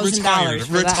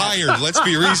 $800,000. Retired. Let's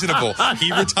be reasonable.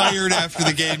 He retired after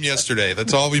the game yesterday.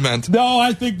 That's all we meant. No,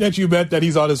 I think that you meant that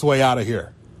he's on his way out of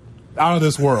here. Out of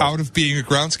this world. Out of being a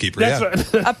groundskeeper,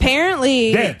 That's right.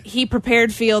 Apparently, he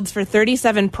prepared Fields for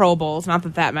 37 Pro Bowls, not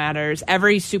that that matters,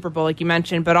 every Super Bowl, like you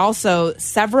mentioned, but also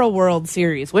several World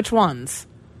Series. Which ones?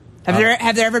 Have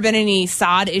there ever been any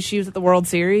sod issues at the World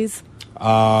Series?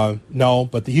 No,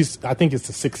 but I think it's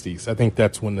the 60s. I think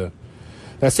that's when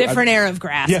different era of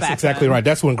grass. Yes, back exactly then. right.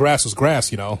 That's when grass was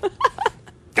grass, you know.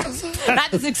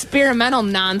 Not this experimental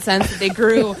nonsense that they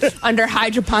grew under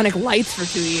hydroponic lights for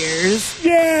 2 years.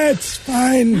 Yeah, it's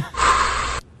fine.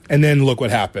 And then look what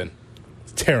happened.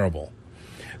 It's terrible.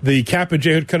 The Cap and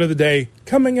J Hood cut of the day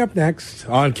coming up next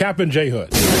on Cap and J Hood.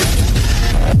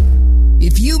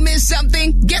 If you missed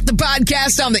something, get the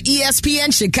podcast on the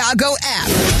ESPN Chicago app.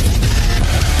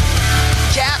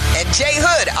 Cap and J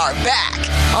Hood are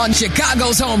back on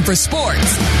Chicago's home for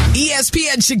sports,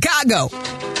 ESPN Chicago.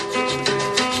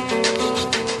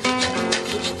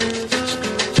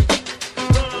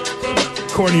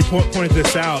 Courtney pointed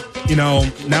this out. You know,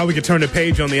 now we can turn the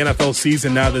page on the NFL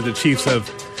season now that the Chiefs have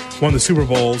won the Super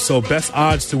Bowl. So best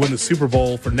odds to win the Super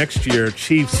Bowl for next year,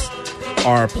 Chiefs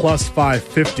are plus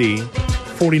 550.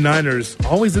 49ers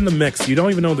always in the mix. You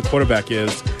don't even know who the quarterback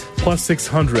is. Plus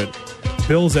 600.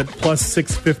 Bills at plus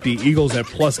 650. Eagles at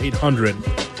plus 800.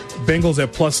 Bengals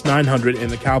at plus 900.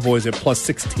 And the Cowboys at plus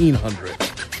 1,600.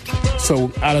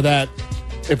 So out of that,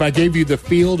 if I gave you the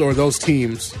field or those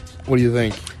teams, what do you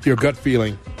think? Your gut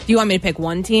feeling. Do you want me to pick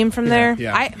one team from there?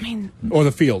 Yeah. I mean, or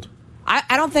the field.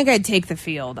 I don't think I'd take the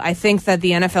field. I think that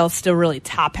the NFL is still really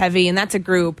top heavy, and that's a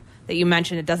group that you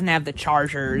mentioned. It doesn't have the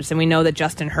Chargers, and we know that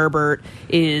Justin Herbert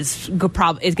is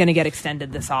going to get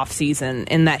extended this offseason,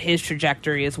 and that his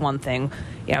trajectory is one thing.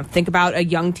 You know, think about a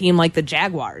young team like the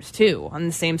Jaguars too on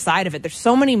the same side of it. There's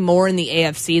so many more in the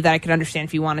AFC that I could understand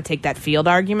if you want to take that field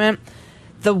argument.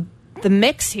 The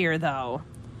mix here, though.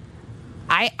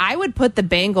 I would put the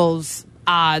Bengals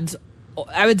odds,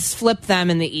 I would flip them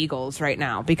and the Eagles right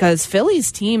now because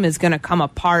Philly's team is going to come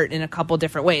apart in a couple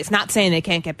different ways. Not saying they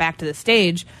can't get back to the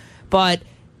stage, but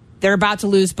they're about to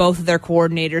lose both of their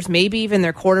coordinators, maybe even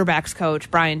their quarterback's coach,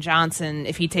 Brian Johnson,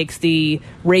 if he takes the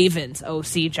Ravens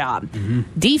OC job. Mm-hmm.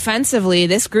 Defensively,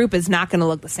 this group is not going to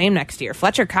look the same next year.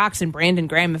 Fletcher Cox and Brandon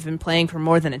Graham have been playing for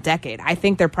more than a decade. I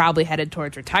think they're probably headed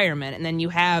towards retirement. And then you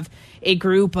have a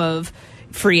group of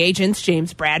free agents,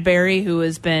 James Bradbury, who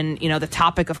has been, the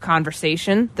topic of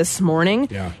conversation this morning.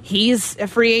 Yeah. He's a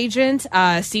free agent.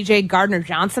 CJ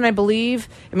Gardner-Johnson, I believe.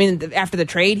 I mean, after the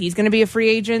trade, he's going to be a free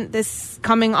agent this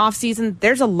coming offseason.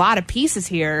 There's a lot of pieces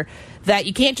here that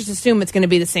you can't just assume it's going to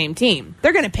be the same team.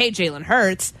 They're going to pay Jalen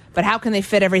Hurts, but how can they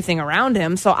fit everything around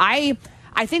him? So I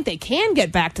think they can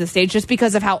get back to the stage just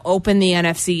because of how open the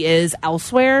NFC is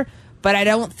elsewhere, but I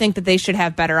don't think that they should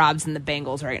have better odds than the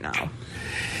Bengals right now.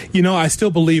 I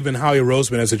still believe in Howie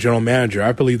Roseman as a general manager.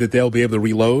 I believe that they'll be able to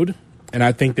reload, and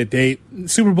I think that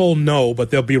Super Bowl, no, but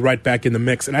they'll be right back in the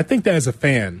mix. And I think that as a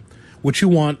fan, what you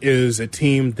want is a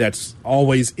team that's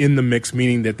always in the mix,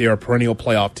 meaning that they're a perennial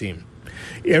playoff team.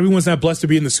 Everyone's not blessed to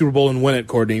be in the Super Bowl and win it,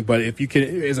 Courtney, but if you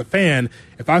can, as a fan,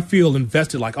 if I feel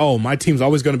invested like, oh, my team's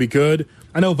always going to be good,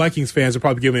 I know Vikings fans are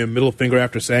probably giving me a middle finger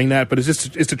after saying that, but it's the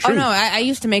truth. Oh, no, I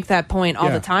used to make that point all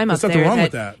the time up there. There's nothing wrong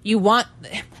with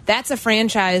that. That's a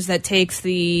franchise that takes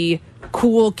the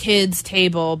cool kids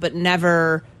table but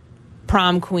never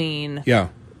prom queen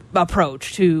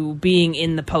approach to being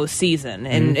in the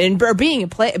postseason or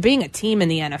being a team in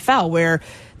the NFL where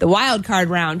the wild card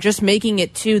round, just making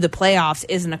it to the playoffs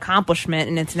is an accomplishment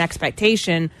and it's an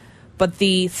expectation, but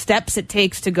the steps it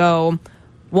takes to go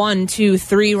 1, 2,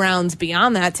 3 rounds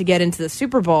beyond that to get into the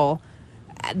Super Bowl,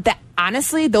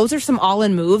 honestly, those are some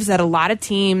all-in moves that a lot of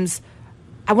teams,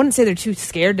 I wouldn't say they're too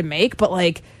scared to make,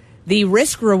 but the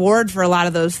risk reward for a lot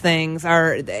of those things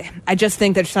I just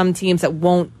think there's some teams that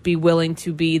won't be willing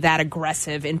to be that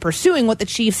aggressive in pursuing what the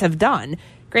Chiefs have done.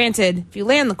 Granted, if you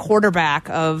land the quarterback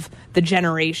of the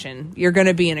generation, you're going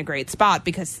to be in a great spot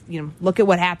because, look at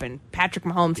what happened. Patrick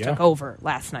Mahomes took over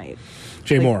last night.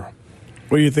 Jay Moore.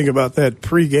 What do you think about that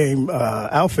pregame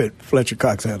outfit Fletcher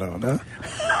Cox had on, huh?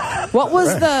 What was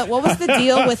the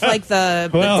deal with the tie?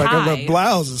 Like a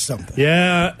blouse or something.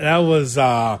 Yeah, that was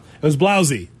it was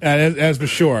blousy, as for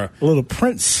sure. A little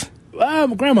Prince. My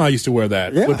grandma used to wear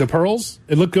that with the pearls.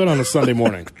 It looked good on a Sunday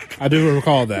morning. I do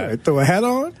recall that. Yeah, throw a hat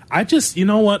on. I just, you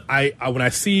know what? I when I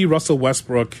see Russell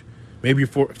Westbrook, maybe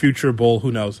for future Bull,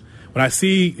 who knows? when I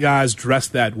see guys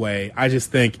dressed that way, I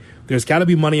just think there's got to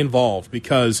be money involved,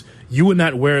 because you would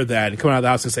not wear that and come out of the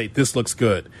house and say, this looks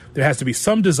good. There has to be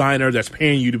some designer that's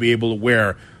paying you to be able to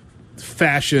wear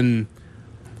fashion.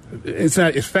 It's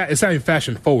not even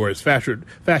fashion forward. It's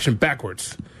fashion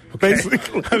backwards. Okay?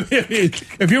 Basically. I mean,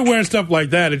 if you're wearing stuff like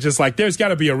that, it's just like, there's got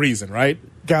to be a reason, right?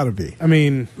 Got to be. I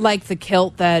mean, like the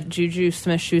kilt that Juju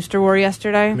Smith-Schuster wore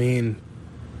yesterday. I mean,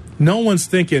 no one's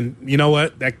thinking, you know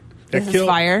what, that this kilt, is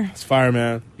fire. It's fire,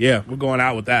 man. Yeah, we're going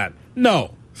out with that.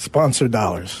 No. Sponsor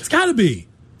dollars. It's got to be.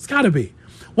 It's got to be.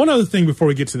 One other thing before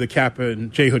we get to the Cap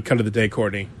and J Hood cut of the day,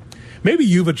 Courtney. Maybe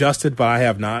you've adjusted, but I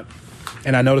have not.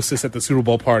 And I noticed this at the Super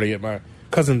Bowl party at my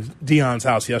cousin Dion's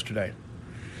house yesterday.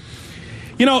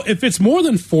 You know, if it's more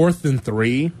than 4th and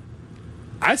 3,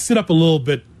 I sit up a little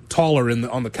bit taller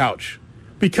on the couch,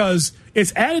 because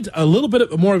it's added a little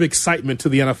bit more of excitement to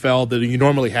the NFL than you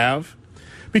normally have.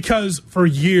 Because for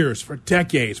years, for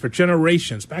decades, for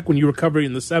generations, back when you were covering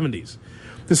in the 70s,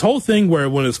 this whole thing where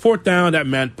when it's 4th down, that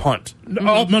meant punt.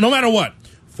 No matter what.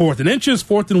 4th and inches,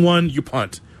 4th and 1, you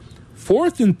punt.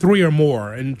 4th and 3 or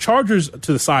more, and Chargers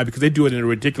to the side, because they do it in a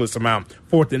ridiculous amount,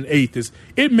 4th and 8th,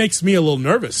 it makes me a little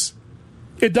nervous.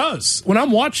 It does. When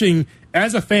I'm watching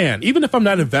as a fan, even if I'm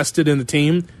not invested in the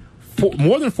team,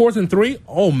 more than 4th and 3,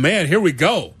 oh man, here we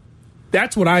go.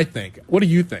 That's what I think. What do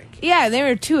you think? Yeah, they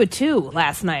were 2 of 2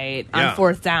 last night on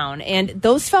 4th down, and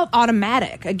those felt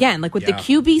automatic. Again, like with the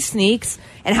QB sneaks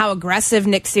and how aggressive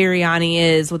Nick Sirianni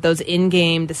is with those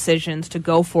in-game decisions to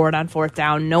go for it on 4th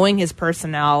down, knowing his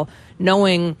personnel,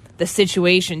 knowing the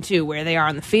situation too, where they are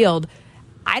on the field.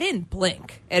 I didn't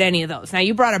blink at any of those. Now,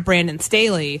 you brought up Brandon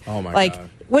Staley. Oh my God.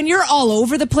 When you're all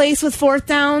over the place with 4th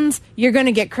downs, you're going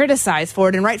to get criticized for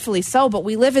it, and rightfully so, but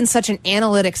we live in such an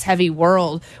analytics-heavy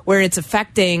world where it's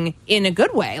affecting in a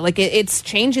good way. Like, it's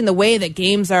changing the way that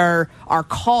games are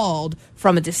called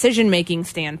from a decision-making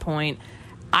standpoint.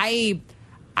 I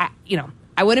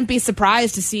wouldn't be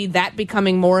surprised to see that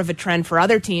becoming more of a trend for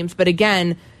other teams, but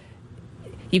again,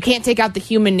 you can't take out the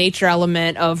human nature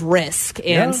element of risk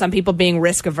and some people being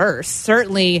risk averse.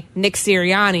 Certainly, Nick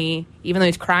Sirianni, even though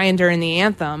he's crying during the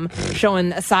anthem,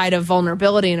 showing a side of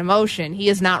vulnerability and emotion, he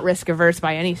is not risk averse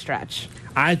by any stretch.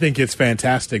 I think it's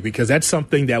fantastic, because that's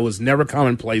something that was never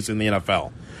commonplace in the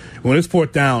NFL. When it's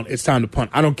 4th down, it's time to punt.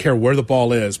 I don't care where the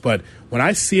ball is, but when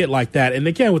I see it like that, and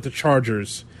again with the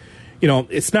Chargers, you know,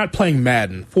 it's not playing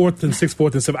Madden. 4th and 6,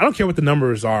 4th and 7. I don't care what the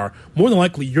numbers are. More than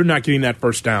likely, you're not getting that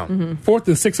first down. 4th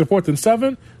and 6 or 4th and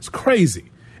 7, it's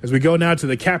crazy. As we go now to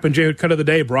the Cap and J Hood cut of the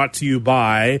day, brought to you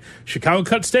by Chicago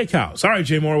Cut Steakhouse. All right,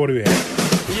 Jay Moore, what do we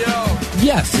have? Yo.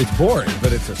 Yes, it's boring,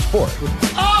 but it's a sport.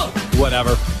 Oh!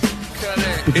 Whatever.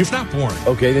 It's not boring.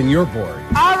 Okay, then you're boring.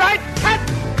 All right, cut!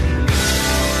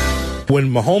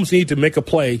 When Mahomes needed to make a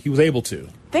play, he was able to.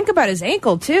 Think about his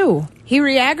ankle, too. He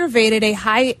re-aggravated a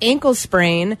high ankle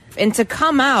sprain, and to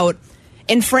come out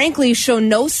and frankly show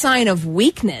no sign of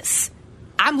weakness.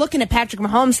 I'm looking at Patrick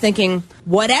Mahomes thinking,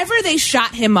 whatever they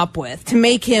shot him up with to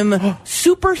make him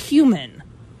superhuman,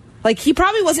 like he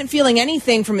probably wasn't feeling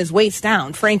anything from his waist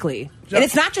down, frankly. And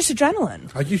it's not just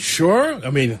adrenaline. Are you sure?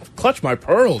 I mean, clutch my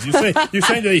pearls. You're saying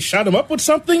that they shot him up with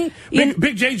something?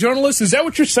 Big J journalist, is that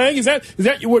what you're saying? Is that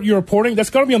what you're reporting? That's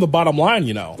going to be on the bottom line,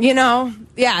 you know. You know,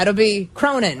 yeah, it'll be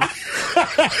Cronin.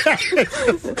 Patrick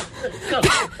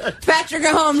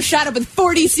Mahomes shot up with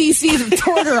 40 cc's of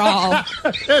Torterol.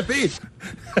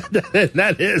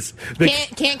 That is.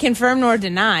 Can't confirm nor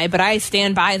deny, but I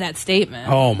stand by that statement.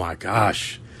 Oh, my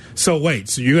gosh. So wait,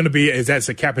 so you're going to be, is that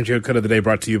the Cap and J Hood cut of the day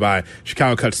brought to you by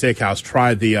Chicago Cut Steakhouse?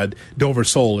 Try the Dover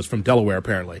Sole. It's from Delaware,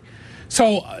 apparently.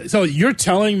 So you're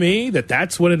telling me that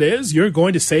that's what it is? You're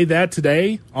going to say that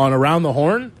today on Around the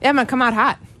Horn? Yeah, I'm going to come out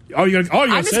hot. I'm going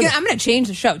to change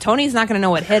the show. Tony's not going to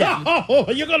know what hit him.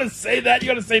 Oh, you're going to say that?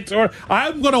 You're going to say Tor?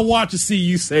 I'm going to watch to see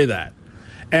you say that.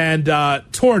 And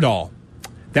Toradol,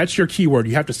 that's your keyword.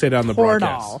 You have to say that on the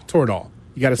broadcast. Toradol.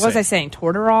 You got to say. What was I saying?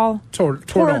 Torterol?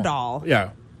 Toradol. Yeah.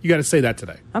 You got to say that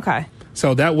today. Okay.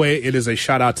 So that way it is a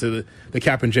shout out to the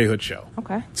Cap and J Hood show.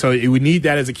 Okay. So we need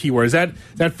that as a keyword. Is that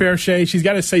fair, Shay? She's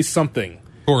got to say something.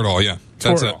 Toradol, yeah.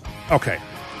 That's it. Okay.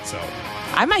 So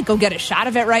I might go get a shot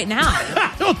of it right now.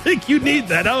 I don't think you need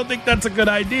that. I don't think that's a good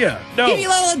idea. No. Give you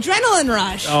a little adrenaline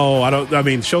rush. Oh, I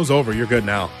mean, show's over. You're good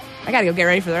now. I got to go get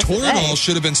ready for the rest of the day. Toradol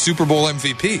should have been Super Bowl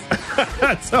MVP.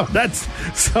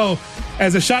 So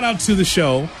as a shout out to the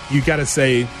show, you got to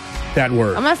say that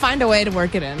word. I'm going to find a way to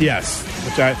work it in. Yes.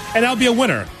 And I'll be a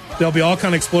winner. There'll be all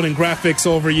kind of exploding graphics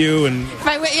over you. And if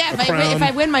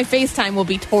I win, my FaceTime will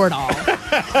be Toradol.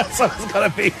 So it's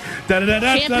going to be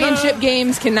championship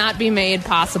games cannot be made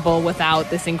possible without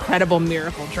this incredible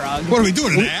miracle drug. What are we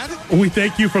doing, an ad? We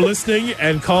thank you for listening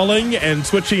and calling and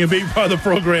switching and being part of the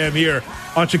program here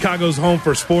on Chicago's Home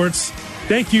for Sports.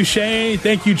 Thank you, Shay.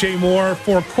 Thank you, Jay Moore.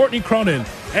 For Courtney Cronin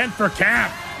and for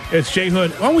Cap, it's Jay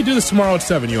Hood. Why don't we do this tomorrow at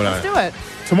 7, you and I? Let's do it.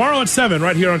 Tomorrow at 7,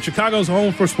 right here on Chicago's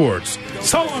Home for Sports.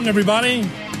 So long, everybody.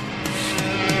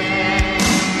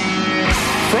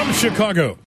 From Chicago.